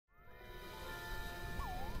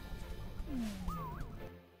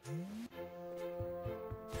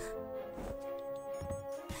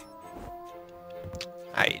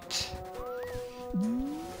Right.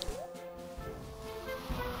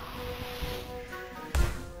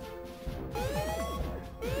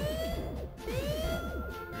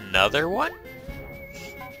 Another one?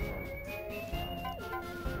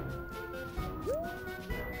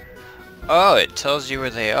 Oh, it tells you where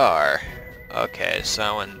they are. Okay,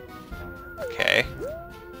 so when... Okay.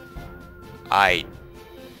 I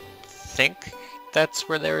think that's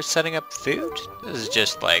where they were setting up food? This is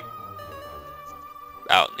just, like,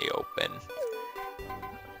 out in the open.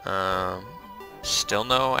 Still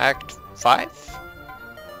no Act 5?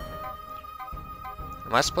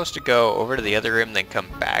 Am I supposed to go over to the other room then come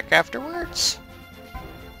back afterwards?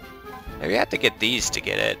 Maybe I have to get these to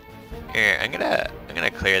get it. Here, I'm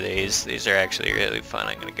gonna clear these. These are actually really fun.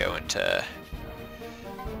 I'm gonna go into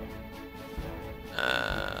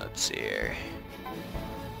let's see here.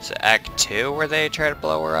 Is it Act 2 where they try to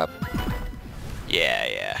blow her up?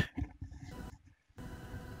 Yeah.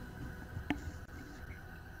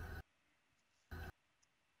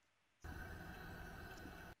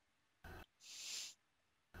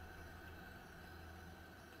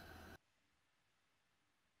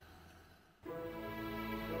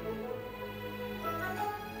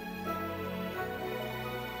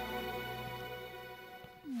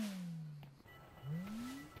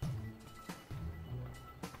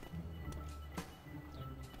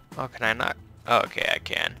 Oh, can I not? Oh, okay, I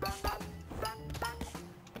can.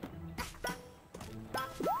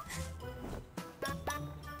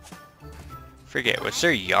 Forget, was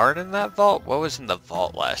there yarn in that vault? What was in the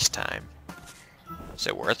vault last time? Is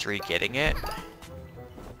it worth re-getting it?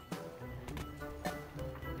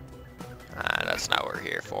 That's not what we're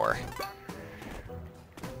here for.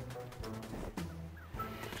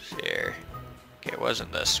 Here. Okay, it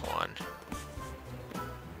wasn't this one.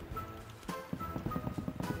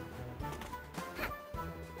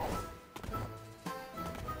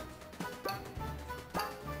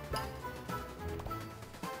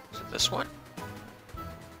 Is it this one?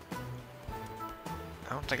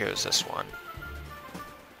 I don't think it was this one.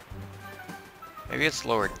 Maybe it's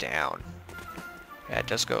lower down. Yeah, it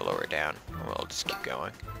does go lower down. We'll just keep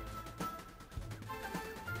going.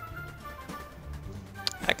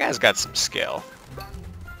 That guy's got some skill.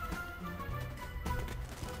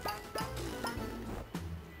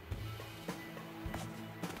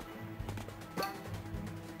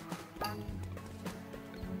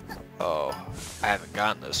 Oh, I haven't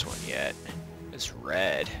gotten this one yet. It's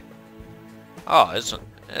red. Oh, this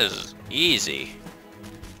is easy.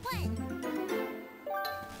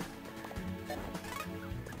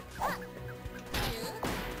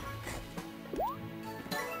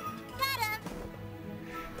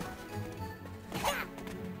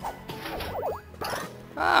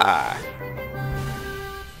 Ah,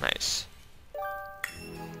 nice.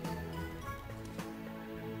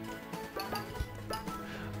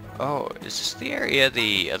 Oh, is this the area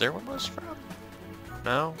the other one was from?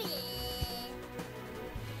 No?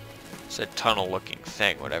 It's a tunnel-looking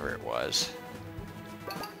thing, whatever it was.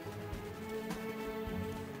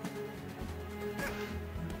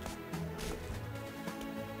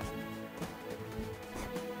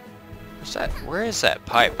 Where is that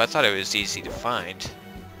pipe? I thought it was easy to find.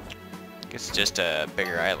 It's just a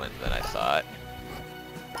bigger island than I thought.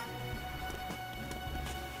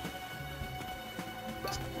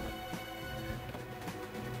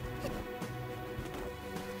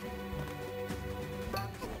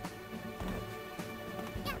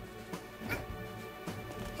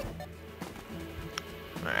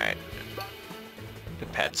 Alright.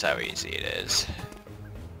 Depends how easy it is.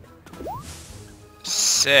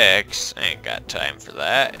 6? I ain't got time for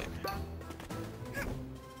that.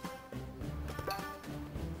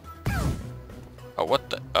 Oh,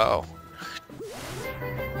 what the? Oh.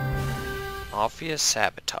 Obvious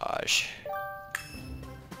sabotage.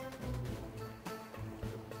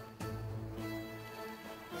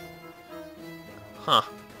 Huh.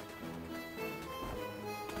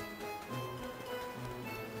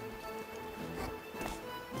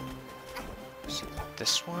 Is it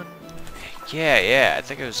this one? Yeah, I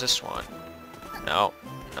think it was this one. No,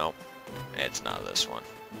 nope. It's not this one.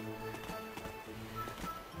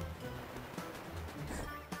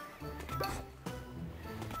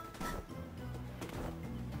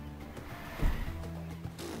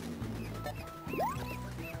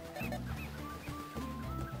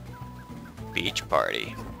 Beach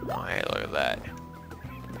party. Oh, hey, look at that.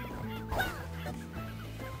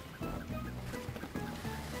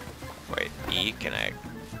 Wait, E, can I...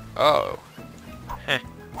 Oh. Heh.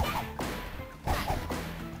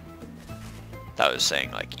 Thought it was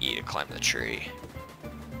saying, like, E to climb the tree.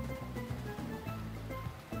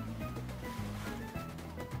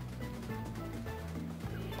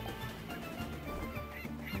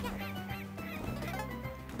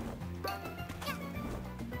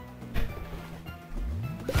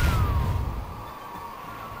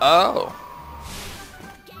 Oh.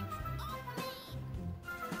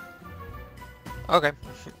 Okay.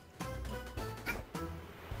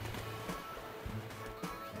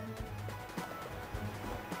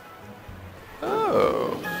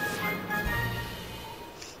 Oh.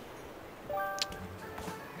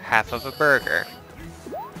 Half of a burger.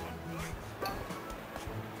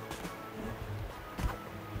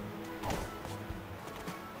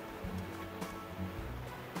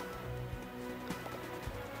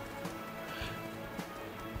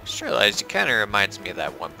 Just realized it kind of reminds me of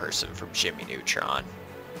that one person from Jimmy Neutron.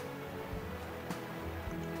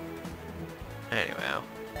 Anyway.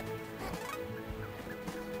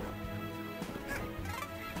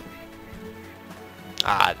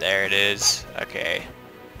 Ah, there it is. Okay.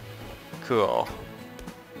 Cool.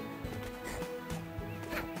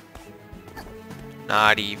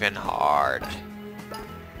 Not even hard.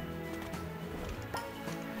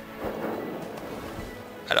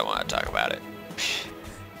 I don't want to talk about it.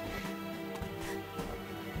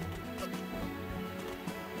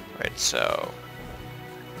 Right, so...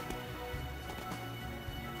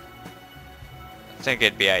 I think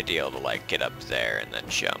it'd be ideal to, like, get up there and then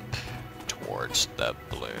jump towards the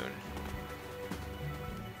balloon.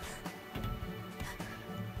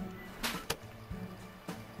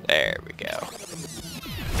 There we go.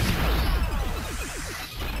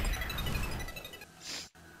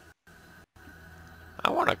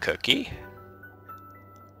 I want a cookie.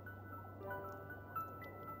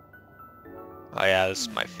 Oh yeah, this is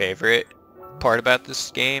my favorite part about this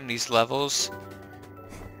game, these levels.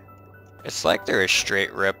 It's like they're a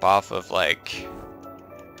straight rip-off of, like,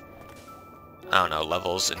 I don't know,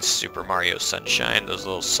 levels in Super Mario Sunshine, those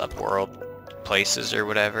little sub-world places or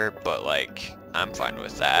whatever, but, like, I'm fine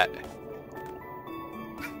with that.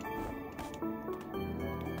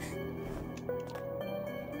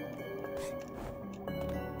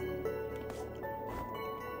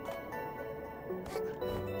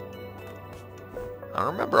 I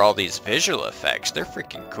remember all these visual effects, they're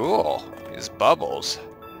freaking cool. These bubbles.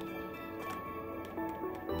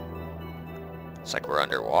 It's like we're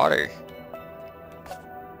underwater.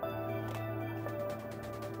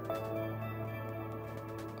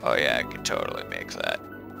 Oh yeah, I could totally make that.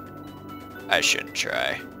 I shouldn't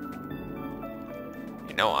try.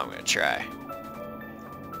 You know I'm gonna try.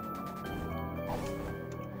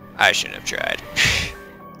 I shouldn't have tried.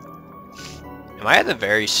 Am I at the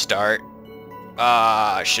very start?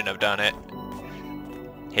 Ah, I shouldn't have done it.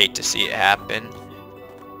 Hate to see it happen.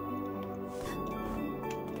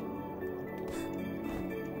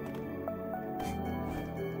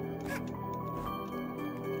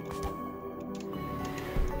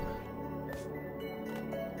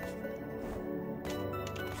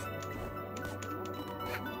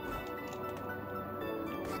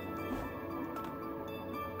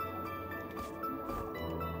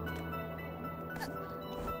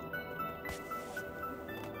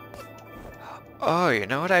 Oh, you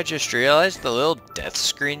know what I just realized? The little death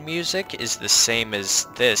screen music is the same as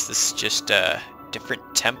this. This is just a different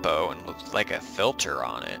tempo and looks like a filter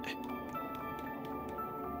on it.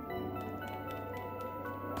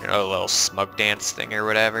 You know, a little smug dance thing or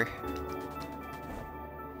whatever.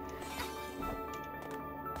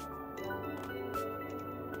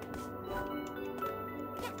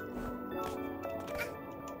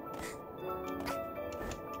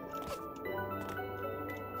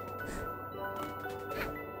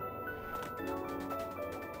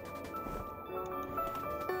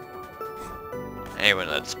 Anyone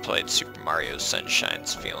that's played Super Mario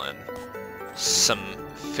Sunshine's feeling some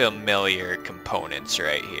familiar components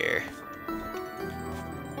right here.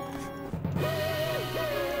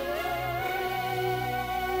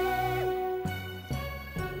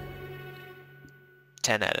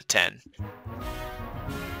 Ten out of 10.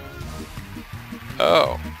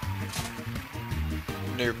 Oh.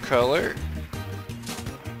 New color?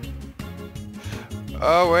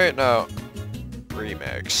 Oh wait, no.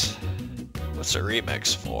 Remix. What's a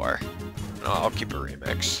remix for? No, I'll keep a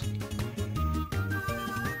remix.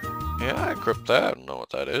 Yeah, I equipped that. I don't know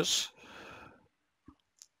what that is.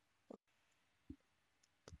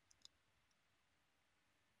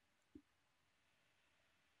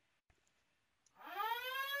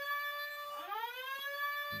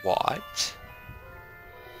 What?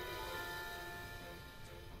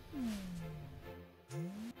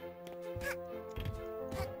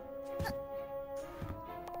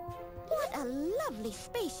 What a lovely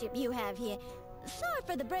spaceship you have here. Sorry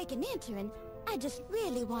for the break and entering. I just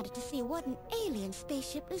really wanted to see what an alien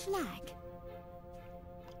spaceship is like.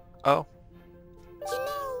 Oh. You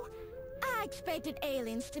know, I expected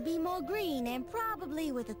aliens to be more green and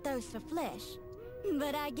probably with a thirst for flesh.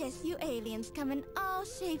 But I guess you aliens come in all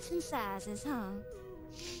shapes and sizes, huh?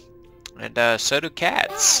 And so do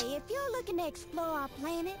cats. Hey, if you're looking to explore our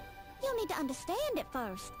planet, you'll need to understand it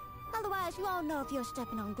first. Otherwise, you won't know if you're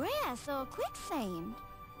stepping on grass or quicksand.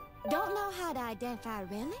 Don't know how to identify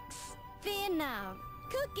relics? Fear not.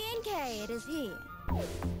 Cook Kincaid is here.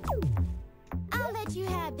 I'll let you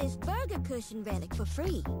have this burger cushion relic for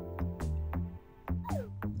free.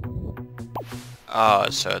 Oh,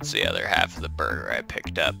 so it's the other half of the burger I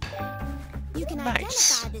picked up. You can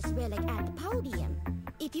Nice. identify this relic at the podium.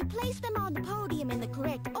 If you place them on the podium in the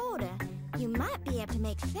correct order, you might be able to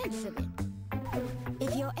make sense of it.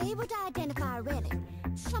 If you're able to identify a relic,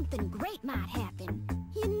 something great might happen.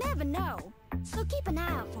 You never know, so keep an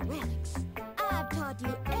eye out for relics. I've taught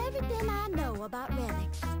you everything I know about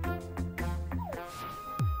relics.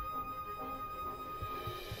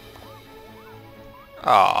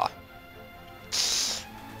 Aw. Is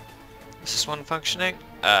this one functioning?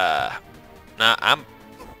 Nah, I'm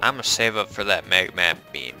gonna save up for that Mega Man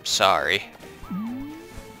beam, sorry.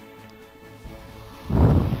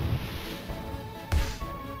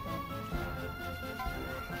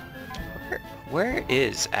 Where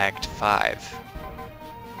is Act 5?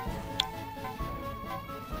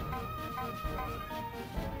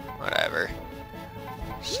 Whatever.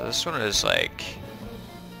 So this one is like...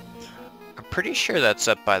 I'm pretty sure that's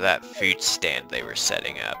up by that food stand they were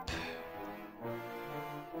setting up.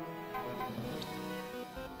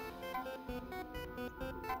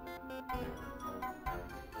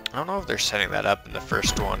 I don't know if they're setting that up in the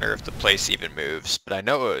first one or if the place even moves, but I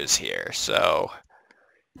know it was here, so...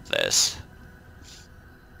 This.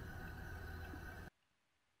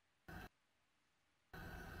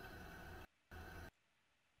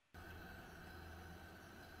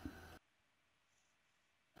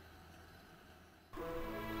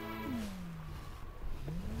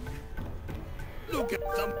 Look at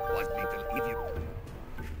some wants me to leave you.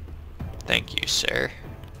 Thank you, sir.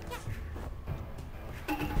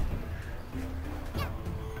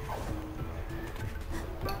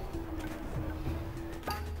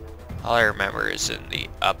 All I remember is in the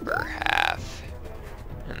upper half.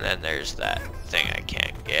 And then there's that thing I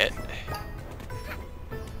can't get.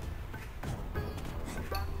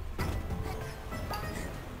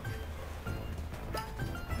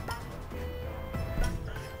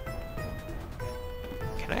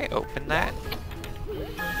 Can I open that?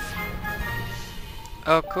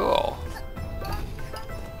 Oh, cool.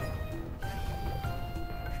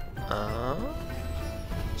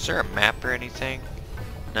 Is there a map or anything?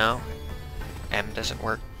 No? M doesn't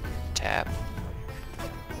work. Tab.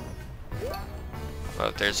 Well,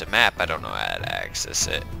 if there's a map, I don't know how to access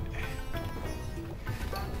it.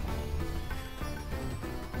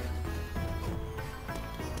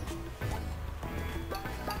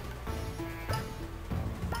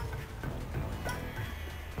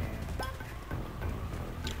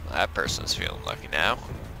 Well, that person's feeling lucky now.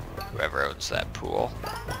 Whoever owns that pool.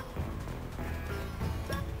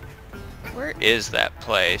 Where is that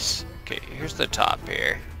place? Okay, here's the top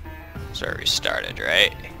here. That's where we started,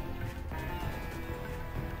 right?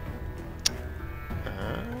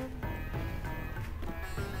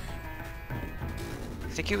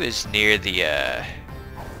 I think it was near the,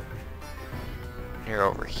 near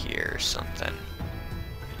over here or something.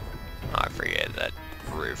 Oh, I forget, that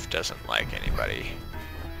roof doesn't like anybody.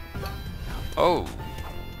 Oh!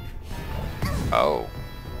 Oh!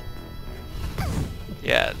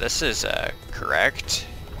 Yeah, this is, correct.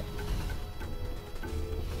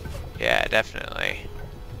 Yeah, definitely.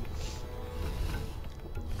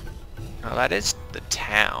 Oh, that is the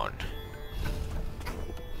town.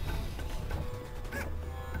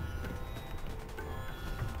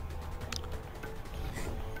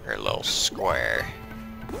 Or a little square.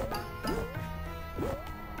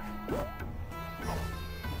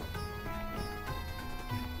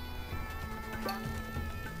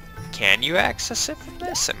 Can you access it from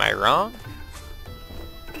this? Am I wrong?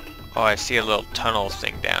 Oh, I see a little tunnel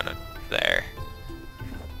thing down there.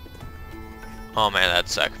 Oh man, that'd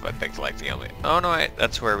suck if I picked like the only... Oh no, wait,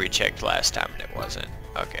 that's where we checked last time and it wasn't.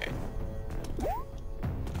 Okay.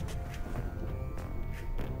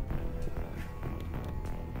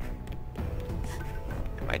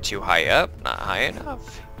 Am I too high up? Not high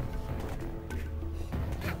enough?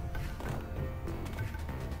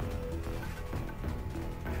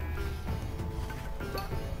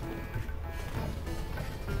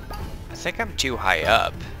 I think I'm too high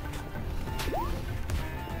up.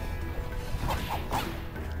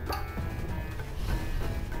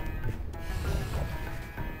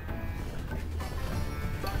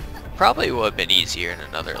 Probably would have been easier in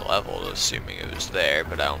another level, assuming it was there,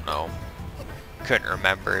 but I don't know. Couldn't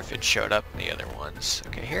remember if it showed up in the other ones.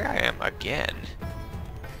 Okay, here I am again.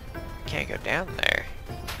 Can't go down there.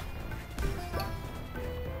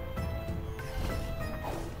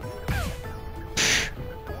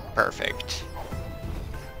 Perfect.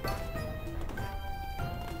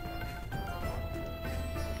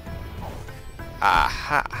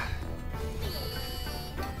 Aha.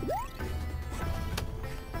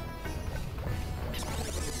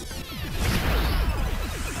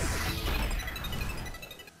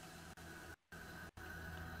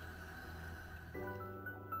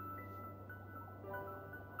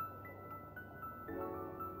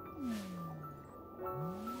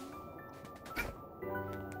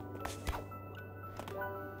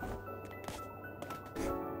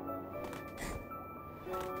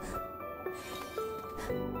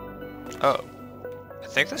 Oh, I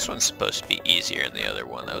think this one's supposed to be easier than the other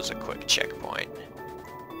one. That was a quick checkpoint.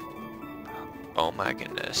 Oh my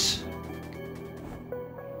goodness.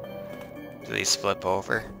 Do these flip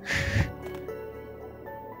over?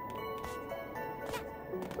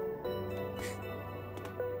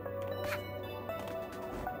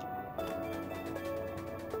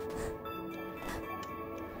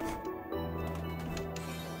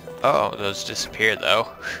 Oh, those disappear though.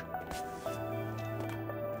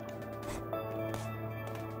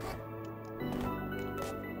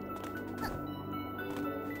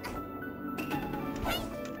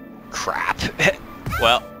 Crap.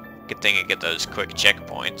 Well, good thing I get those quick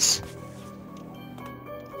checkpoints.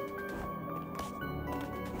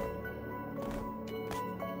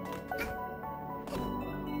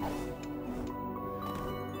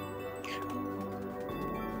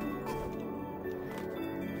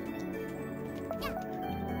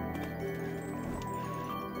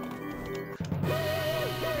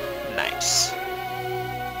 Nice.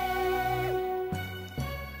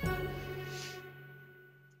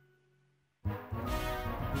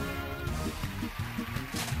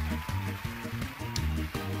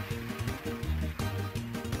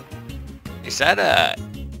 Is that a...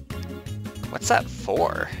 What's that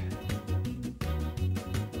for?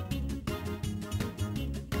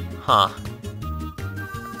 Huh.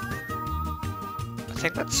 I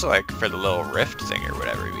think that's like for the little rift thing or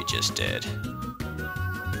whatever we just did.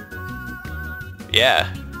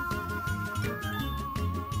 Yeah.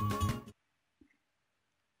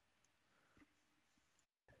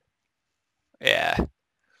 Yeah.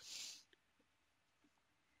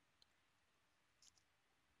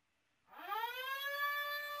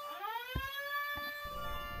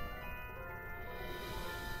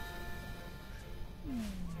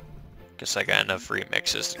 Guess I got enough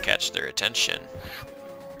remixes to catch their attention.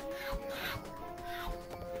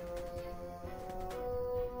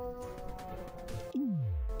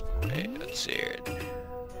 Hey, let's see here.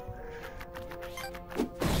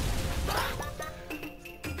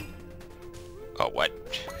 Oh, what?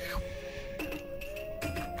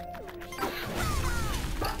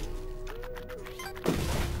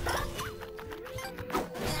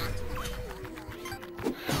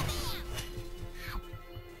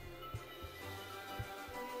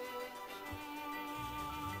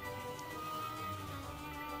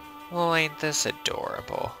 Well, ain't this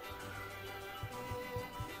adorable?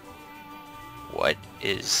 What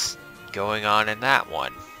is going on in that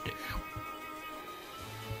one?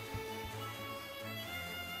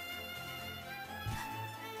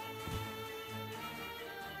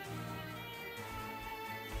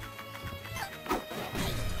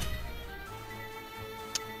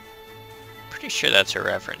 Pretty sure that's a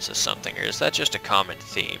reference to something, or is that just a common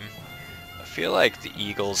theme? I feel like the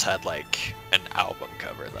Eagles had like an album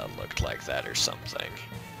cover that looked like that or something.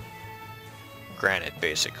 Granted,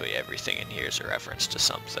 basically everything in here is a reference to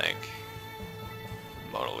something.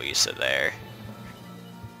 Mona Lisa there.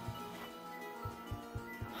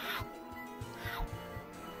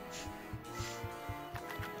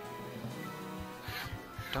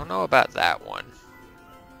 Don't know about that one.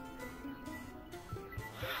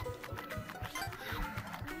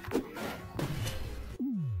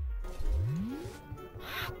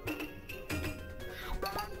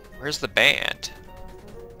 Where's the band?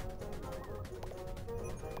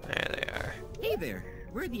 There they are. Hey there,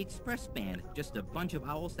 we're the Express Band, just a bunch of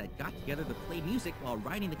owls that got together to play music while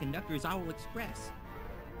riding the conductor's Owl Express.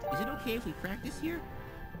 Is it okay if we practice here?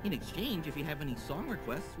 In exchange, if you have any song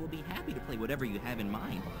requests, we'll be happy to play whatever you have in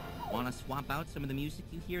mind. Want to swap out some of the music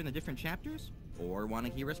you hear in the different chapters? Or want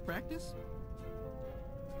to hear us practice?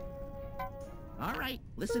 Alright,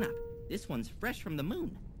 listen up. This one's fresh from the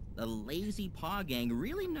moon. The Lazy Paw Gang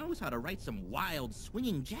really knows how to write some wild,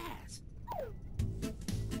 swinging jazz.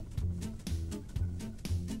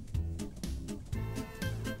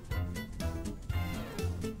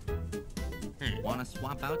 Want to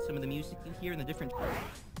swap out some of the music you hear in the different...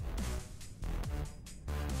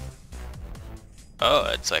 Oh,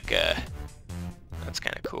 it's like a... That's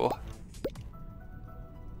kind of cool.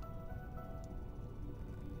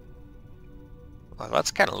 Well,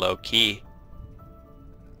 that's kind of low key.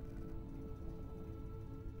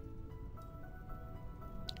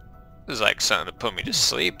 This is like something to put me to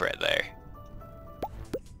sleep right there.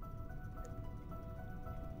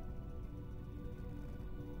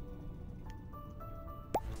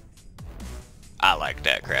 I like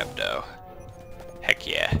that crap though. Heck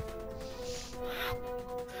yeah.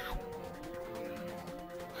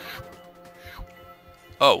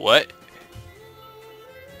 Oh, what?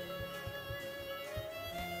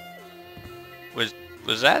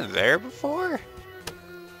 Was that there before?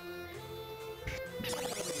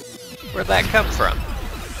 Where'd that come from?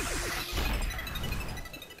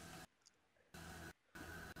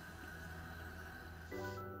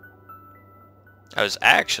 I was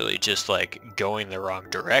actually just like going the wrong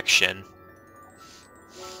direction.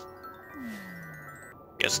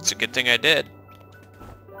 Guess it's a good thing I did.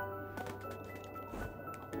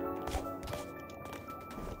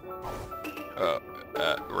 Oh,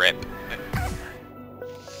 rip.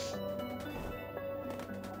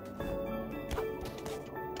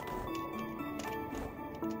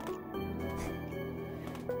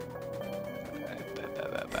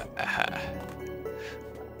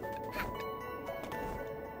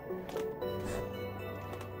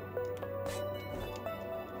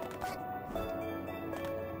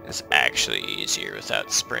 It's actually easier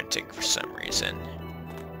without sprinting for some reason.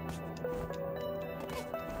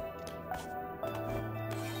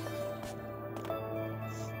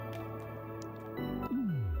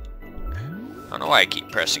 I don't know why I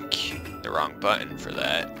keep pressing the wrong button for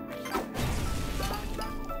that.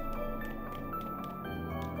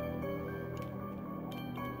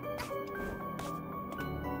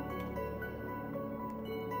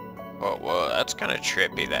 Whoa, whoa, that's kind of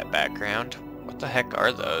trippy, that background. What the heck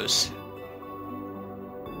are those?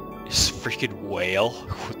 This freaking whale?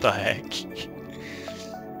 What the heck?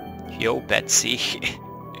 Yo, Betsy.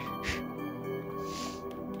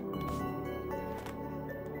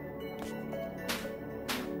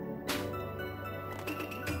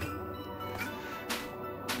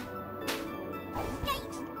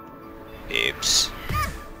 Oops.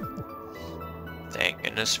 Thank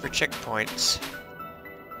goodness for checkpoints.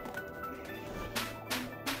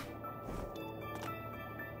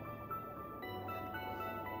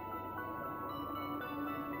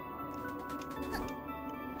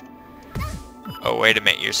 Oh, wait a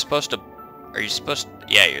minute, you're supposed to... Are you supposed to...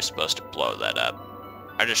 Yeah, you're supposed to blow that up.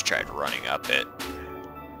 I just tried running up it.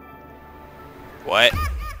 What?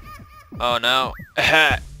 Oh no.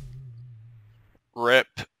 Rip.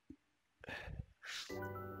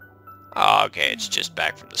 Oh, okay, it's just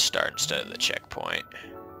back from the start instead of the checkpoint.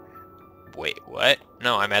 Wait, what?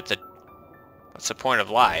 No, I'm at the... What's the point of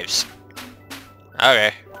lives?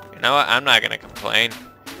 Okay. You know what? I'm not gonna complain.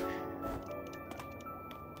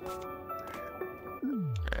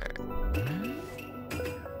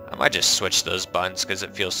 I might just switch those buttons because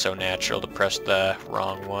it feels so natural to press the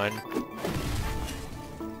wrong one.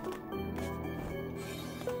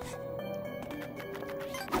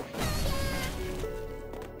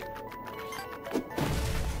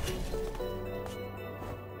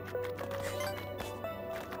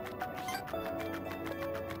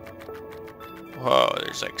 Whoa,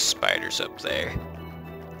 there's like spiders up there.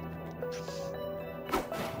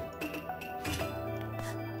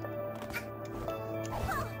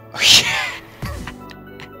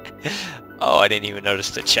 Oh, I didn't even notice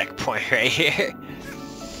the checkpoint right here.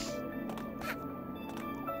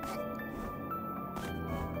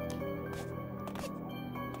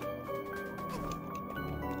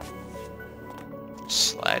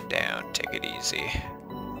 Slide down, take it easy.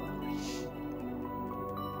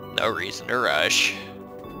 No reason to rush.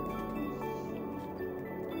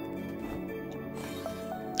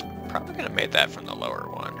 Probably gonna make that from the lower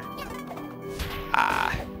one.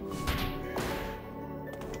 Ah.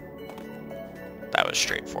 That was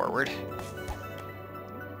straightforward.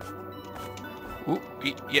 Ooh,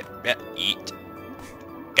 eat, yeah, eat.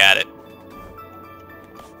 Got it.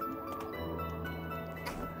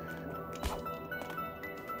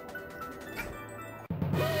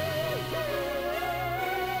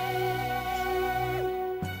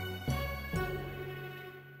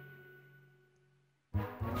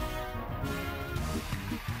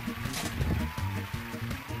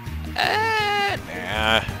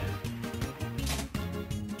 Nah.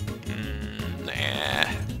 Nah.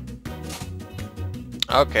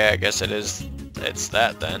 Okay, I guess it's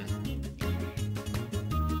that then.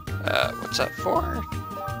 What's that for?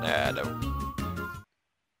 Nah, I don't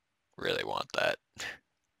really want that.